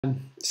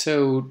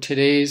So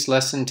today's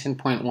lesson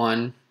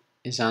 10.1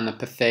 is on the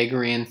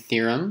Pythagorean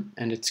theorem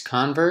and its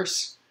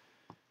converse.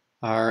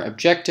 Our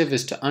objective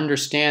is to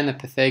understand the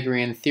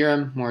Pythagorean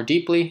theorem more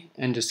deeply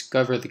and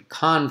discover the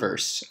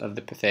converse of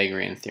the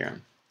Pythagorean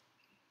theorem.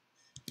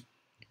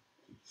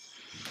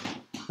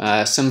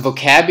 Some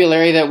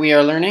vocabulary that we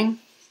are learning.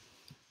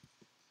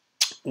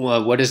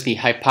 Well, what is the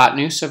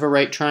hypotenuse of a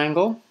right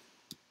triangle?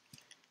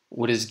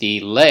 What is the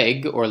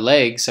leg or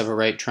legs of a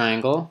right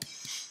triangle?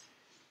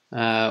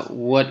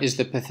 What is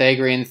the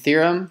Pythagorean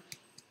theorem?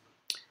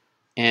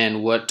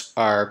 And what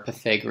are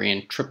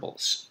Pythagorean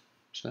triples?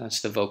 So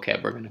that's the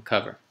vocab we're going to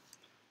cover.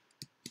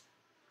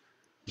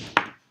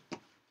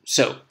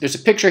 So there's a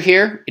picture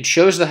here. It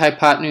shows the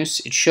hypotenuse.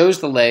 It shows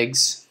the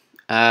legs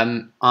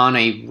on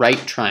a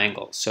right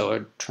triangle. So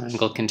a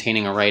triangle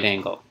containing a right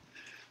angle.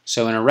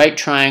 So in a right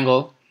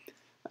triangle,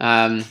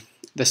 the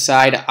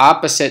side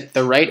opposite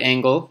the right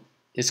angle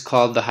is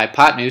called the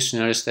hypotenuse.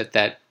 Notice that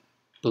that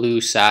blue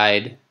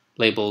side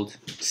labeled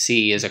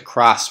C is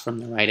across from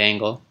the right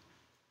angle.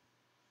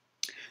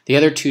 The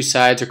other two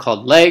sides are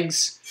called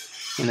legs.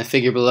 In the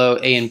figure below,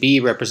 A and B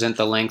represent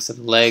the lengths of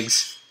the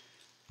legs.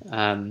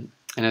 And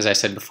as I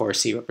said before,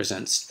 C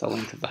represents the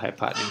length of the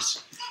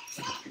hypotenuse.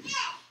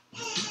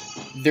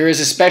 There is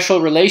a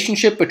special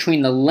relationship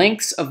between the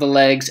lengths of the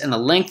legs and the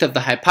length of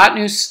the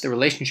hypotenuse. The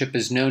relationship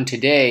is known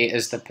today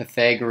as the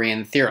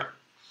Pythagorean theorem.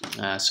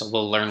 So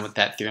we'll learn what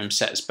that theorem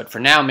says. But for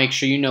now, make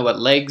sure you know what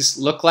legs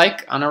look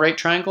like on a right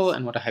triangle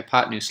and what a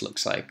hypotenuse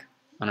looks like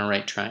on a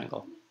right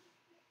triangle.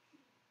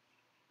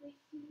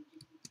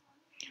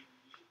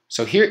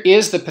 So here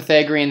is the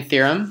Pythagorean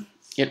theorem.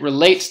 It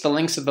relates the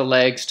lengths of the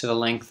legs to the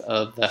length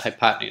of the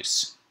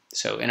hypotenuse.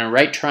 So in a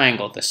right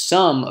triangle, the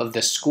sum of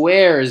the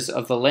squares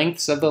of the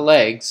lengths of the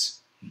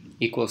legs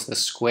equals the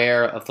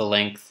square of the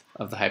length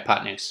of the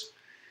hypotenuse.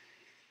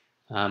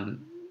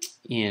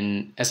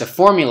 As a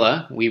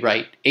formula, we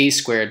write a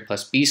squared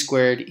plus b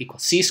squared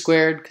equals c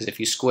squared, because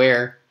if you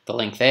square the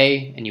length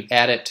a and you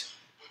add it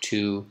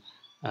to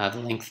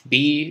the length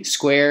b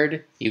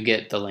squared, you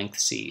get the length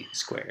c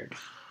squared.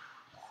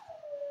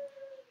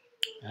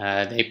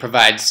 They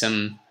provide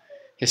some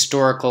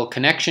historical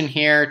connection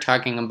here,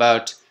 talking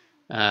about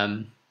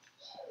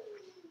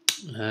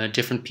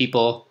different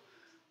people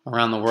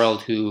around the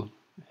world who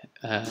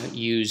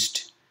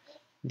used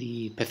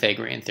the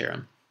Pythagorean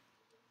theorem.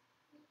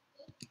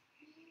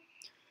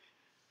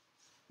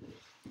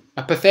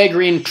 A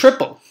Pythagorean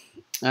triple.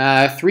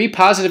 Three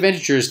positive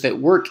integers that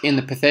work in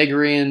the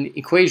Pythagorean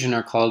equation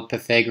are called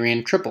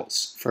Pythagorean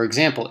triples. For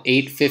example,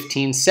 8,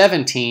 15,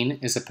 17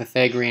 is a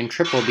Pythagorean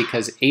triple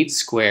because 8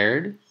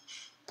 squared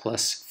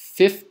plus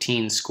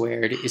 15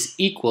 squared is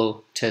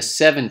equal to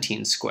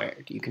 17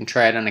 squared. You can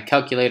try it on a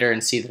calculator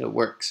and see that it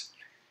works.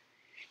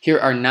 Here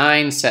are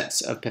 9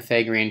 sets of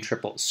Pythagorean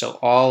triples, so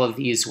all of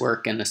these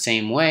work in the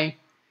same way.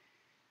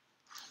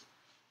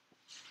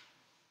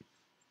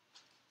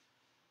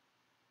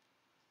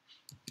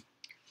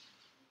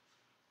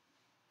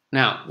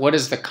 Now, what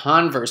is the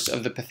converse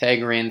of the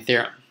Pythagorean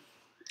theorem?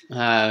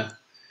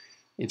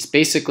 It's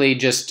basically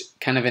just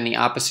kind of in the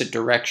opposite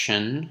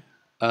direction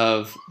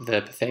of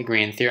the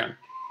Pythagorean theorem.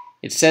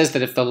 It says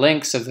that if the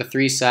lengths of the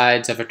three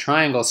sides of a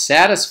triangle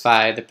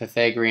satisfy the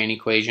Pythagorean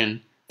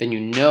equation, then you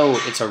know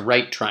it's a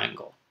right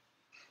triangle.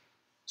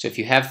 So if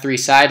you have three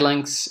side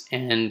lengths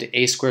and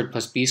a squared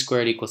plus b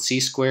squared equals c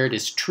squared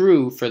is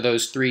true for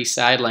those three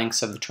side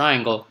lengths of the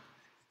triangle,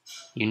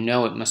 you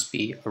know it must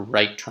be a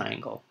right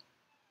triangle.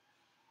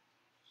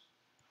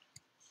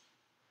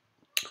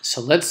 So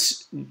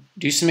let's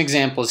do some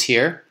examples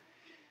here.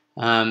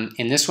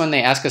 In this one,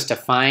 they ask us to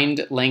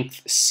find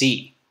length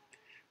C.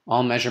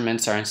 All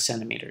measurements are in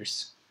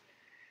centimeters.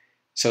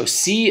 So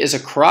C is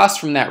across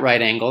from that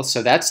right angle,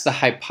 so that's the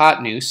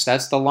hypotenuse.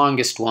 That's the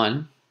longest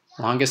one,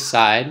 longest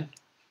side.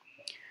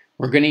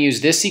 We're going to use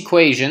this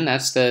equation.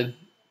 That's the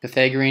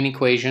Pythagorean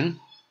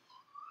equation.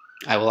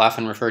 I will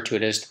often refer to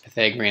it as the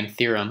Pythagorean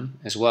theorem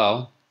as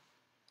well.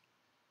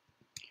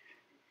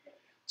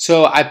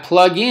 So I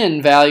plug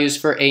in values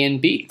for A and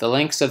B. The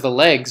lengths of the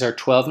legs are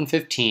 12 and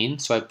 15,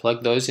 so I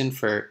plug those in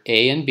for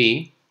A and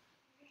B.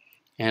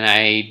 And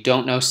I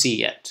don't know C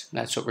yet.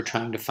 That's what we're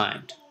trying to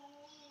find.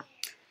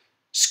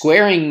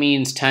 Squaring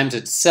means times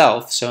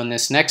itself, so in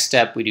this next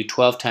step we do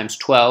 12 times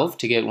 12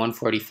 to get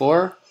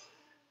 144.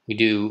 We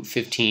do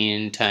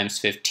 15 times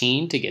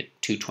 15 to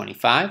get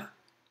 225.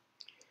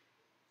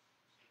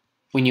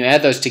 When you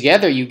add those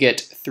together, you get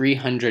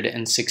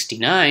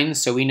 369,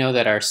 so we know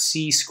that our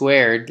c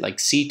squared, like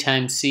c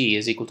times c,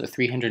 is equal to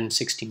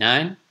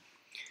 369.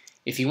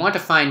 If you want to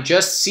find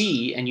just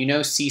c, and you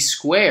know c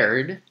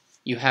squared,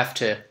 you have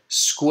to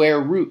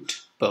square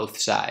root both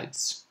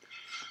sides.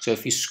 So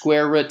if you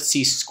square root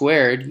c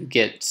squared, you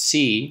get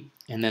c,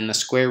 and then the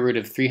square root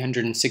of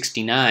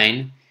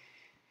 369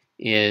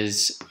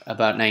 is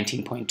about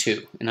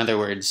 19.2. In other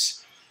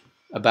words,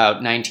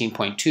 about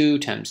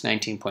 19.2 times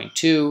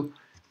 19.2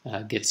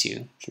 gets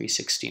you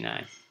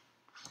 369.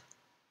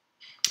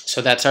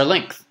 So that's our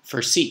length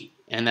for C,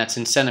 and that's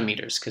in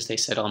centimeters because they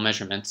said all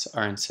measurements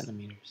are in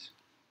centimeters.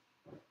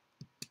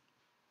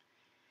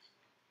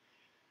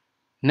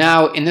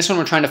 Now, in this one,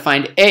 we're trying to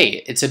find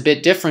A. It's a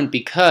bit different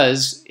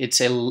because it's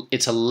a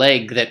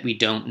leg that we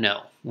don't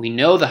know. We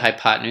know the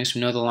hypotenuse, we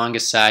know the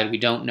longest side, we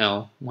don't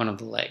know one of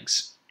the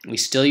legs. We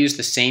still use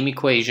the same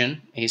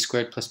equation, a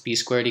squared plus b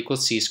squared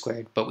equals c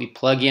squared, but we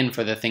plug in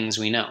for the things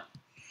we know.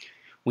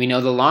 We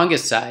know the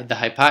longest side, the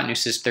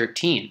hypotenuse, is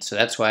 13, so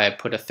that's why I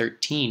put a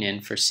 13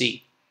 in for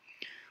C.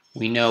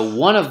 We know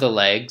one of the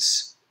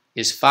legs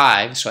is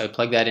 5, so I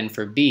plug that in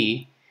for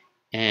B,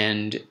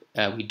 and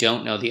we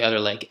don't know the other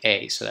leg,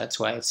 A, so that's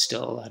why it's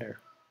still a letter.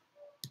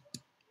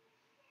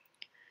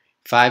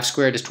 5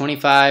 squared is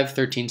 25,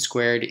 13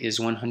 squared is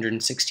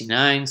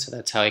 169, so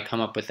that's how I come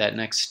up with that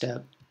next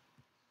step.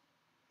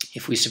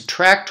 If we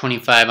subtract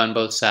 25 on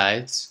both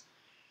sides,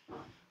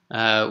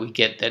 we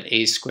get that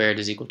a squared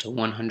is equal to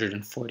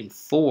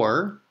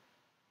 144.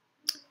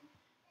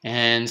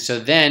 And so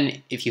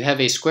then, if you have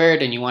a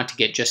squared and you want to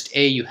get just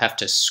a, you have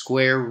to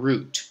square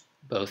root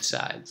both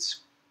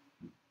sides.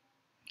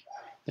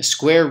 The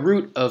square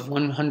root of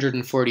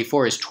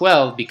 144 is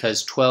 12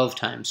 because 12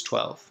 times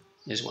 12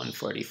 is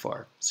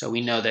 144. So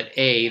we know that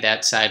a,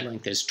 that side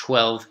length, is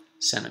 12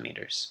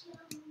 centimeters.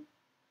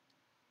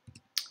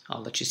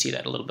 I'll let you see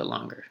that a little bit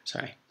longer,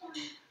 sorry.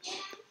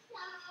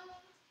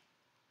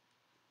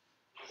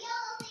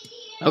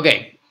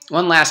 Okay,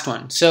 one last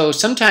one. So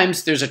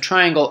sometimes there's a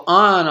triangle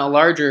on a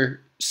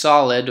larger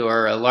solid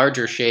or a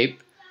larger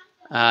shape,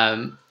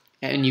 and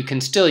you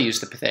can still use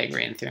the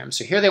Pythagorean theorem.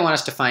 So here they want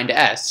us to find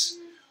S,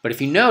 but if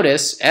you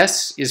notice,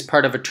 S is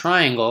part of a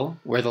triangle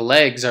where the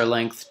legs are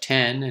length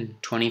 10 and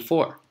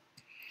 24.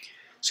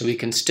 So we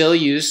can still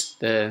use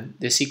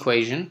this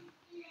equation.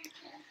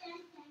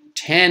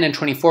 10 and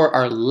 24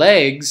 are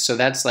legs, so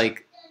that's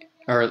like,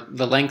 or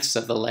the lengths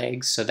of the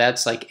legs, so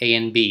that's like A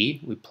and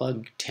B. We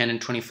plug 10 and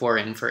 24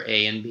 in for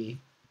A and B.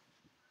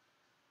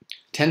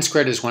 10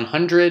 squared is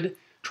 100,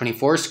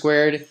 24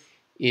 squared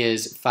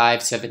is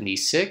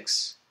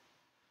 576,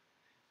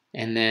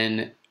 and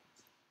then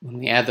when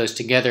we add those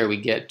together, we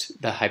get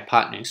the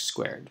hypotenuse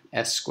squared,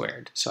 S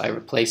squared. So I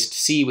replaced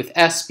C with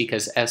S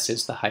because S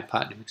is the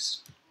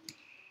hypotenuse.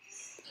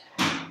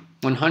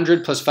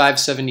 100 plus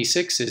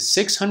 576 is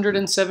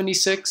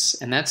 676,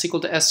 and that's equal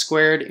to S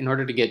squared. In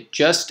order to get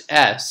just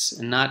S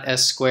and not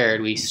S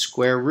squared, we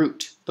square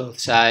root both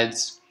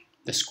sides.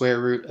 The square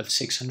root of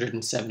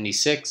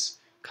 676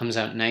 comes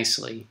out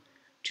nicely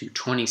to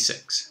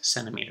 26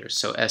 centimeters.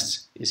 So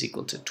S is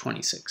equal to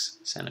 26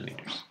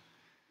 centimeters.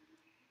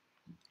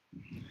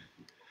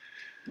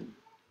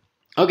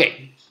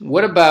 Okay,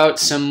 what about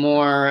some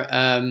more,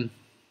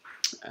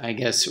 I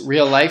guess,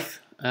 real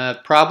life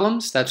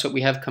problems? That's what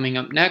we have coming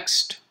up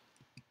next.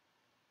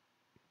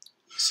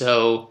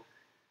 So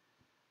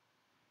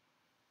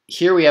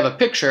here we have a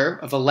picture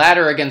of a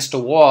ladder against a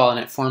wall, and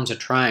it forms a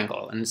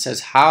triangle. And it says,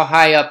 how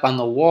high up on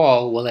the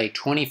wall will a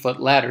 20-foot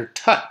ladder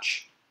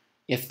touch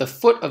if the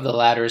foot of the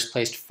ladder is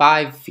placed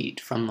 5 feet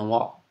from the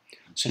wall?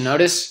 So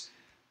notice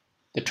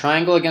the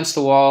triangle against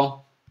the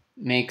wall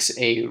makes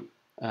a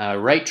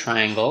right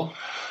triangle.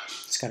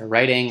 It's got a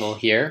right angle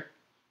here.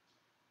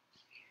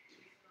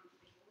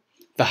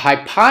 The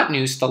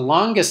hypotenuse, the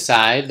longest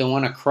side, the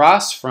one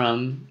across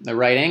from the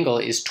right angle,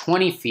 is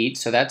 20 feet,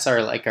 so that's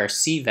our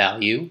C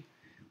value.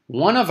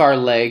 One of our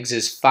legs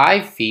is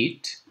 5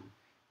 feet,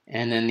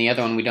 and then the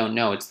other one we don't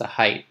know, it's the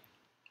height.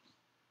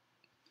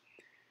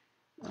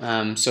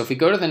 So if we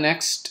go to the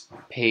next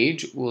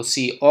page, we'll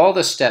see all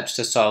the steps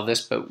to solve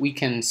this, but we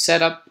can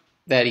set up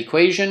that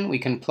equation, we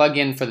can plug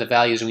in for the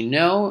values we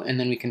know, and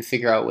then we can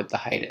figure out what the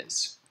height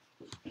is.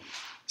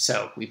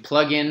 So we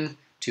plug in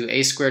to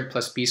a squared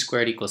plus b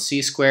squared equals c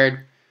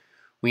squared.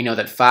 We know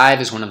that 5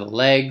 is one of the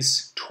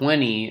legs,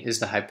 20 is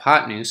the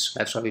hypotenuse,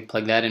 that's why we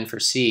plug that in for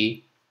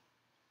c.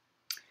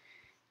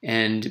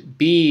 And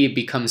b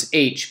becomes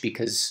h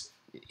because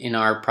in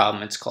our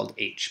problem it's called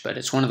h, but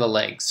it's one of the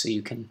legs, so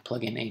you can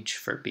plug in h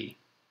for b.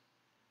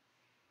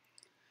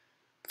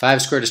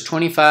 5 squared is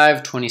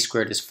 25, 20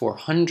 squared is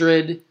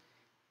 400.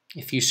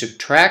 If you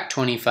subtract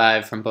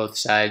 25 from both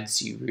sides,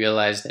 you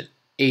realize that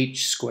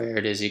h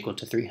squared is equal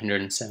to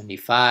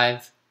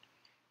 375.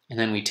 And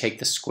then we take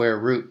the square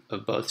root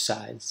of both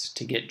sides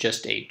to get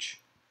just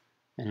h,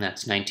 and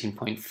that's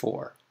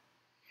 19.4.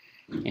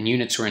 And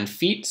units were in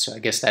feet, so I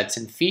guess that's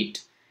in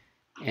feet.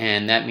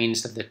 And that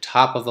means that the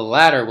top of the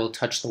ladder will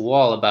touch the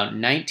wall about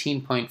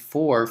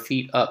 19.4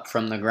 feet up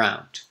from the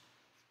ground.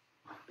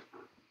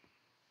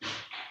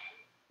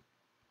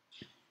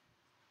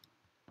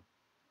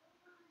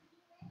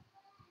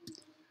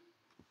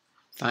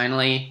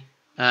 Finally,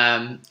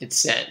 it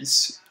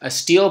says, a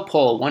steel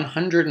pole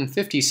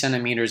 150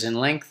 centimeters in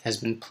length has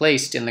been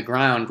placed in the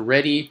ground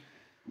ready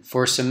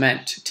for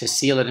cement to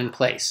seal it in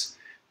place.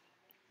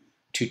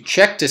 To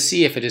check to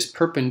see if it is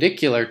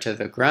perpendicular to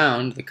the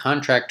ground, the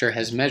contractor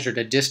has measured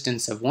a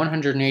distance of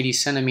 180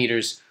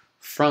 centimeters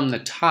from the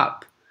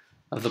top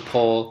of the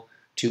pole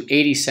to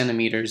 80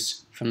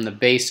 centimeters from the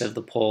base of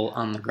the pole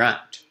on the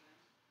ground.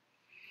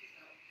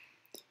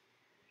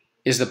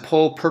 Is the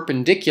pole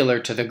perpendicular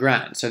to the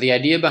ground? So the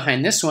idea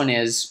behind this one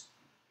is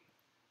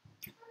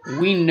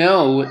we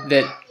know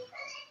that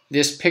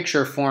this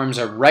picture forms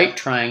a right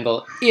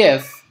triangle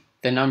if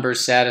the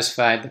numbers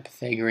satisfy the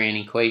Pythagorean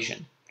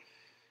equation.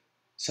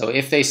 So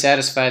if they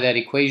satisfy that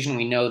equation,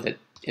 we know that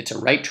it's a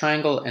right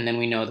triangle, and then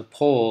we know the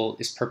pole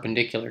is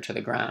perpendicular to the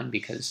ground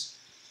because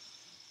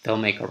they'll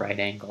make a right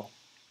angle.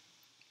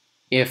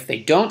 If they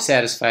don't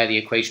satisfy the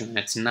equation, then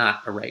it's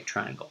not a right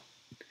triangle.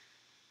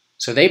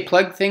 So they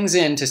plug things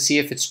in to see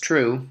if it's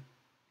true.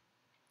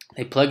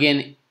 They plug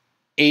in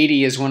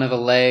 80 as one of the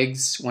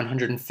legs,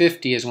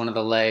 150 as one of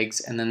the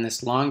legs, and then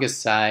this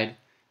longest side,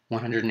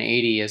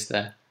 180, as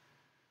the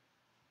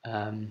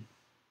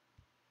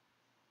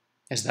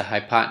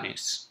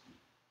hypotenuse.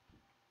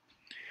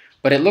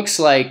 But it looks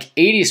like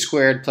 80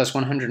 squared plus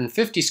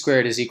 150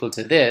 squared is equal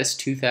to this,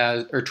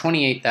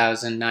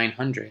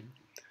 28,900.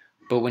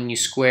 But when you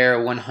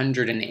square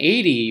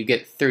 180, you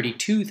get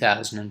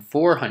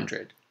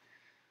 32,400.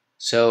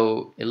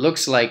 So it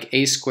looks like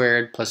a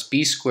squared plus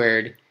b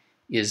squared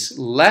is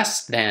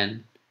less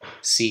than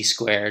c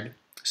squared.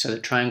 So the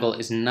triangle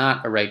is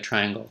not a right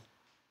triangle.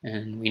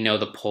 And we know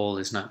the pole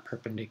is not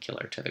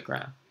perpendicular to the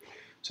ground.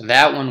 So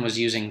that one was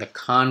using the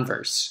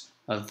converse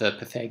of the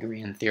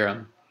Pythagorean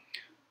theorem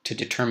to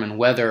determine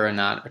whether or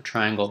not a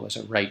triangle was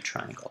a right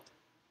triangle.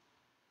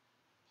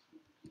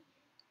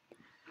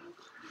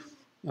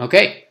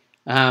 Okay,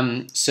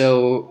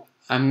 so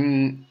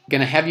I'm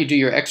going to have you do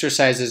your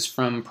exercises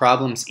from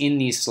problems in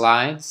these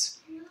slides.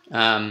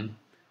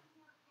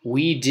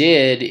 We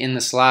did in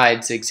the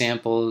slides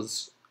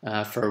examples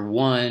for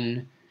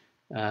 1,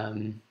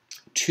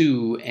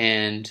 2,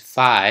 and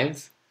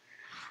 5.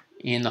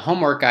 In the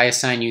homework, I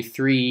assign you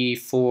 3,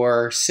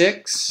 4,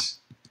 6.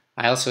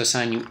 I also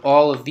assign you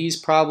all of these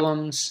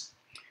problems.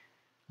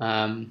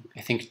 I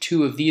think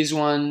 2 of these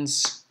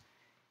ones.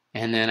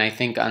 And then I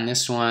think on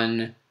this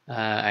one,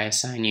 I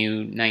assign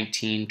you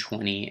 19,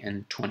 20,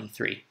 and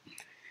 23.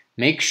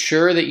 Make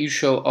sure that you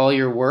show all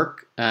your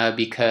work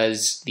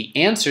because the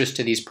answers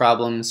to these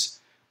problems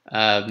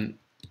are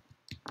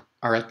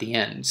at the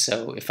end.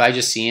 So if I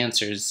just see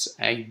answers,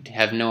 I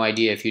have no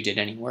idea if you did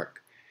any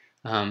work.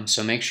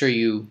 So make sure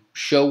you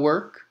show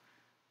work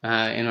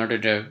in order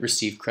to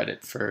receive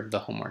credit for the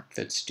homework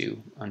that's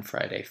due on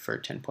Friday for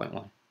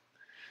 10.1.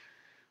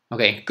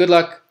 Okay, good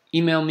luck.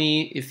 Email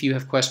me if you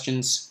have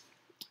questions,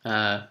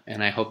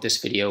 and I hope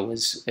this video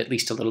was at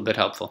least a little bit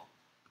helpful.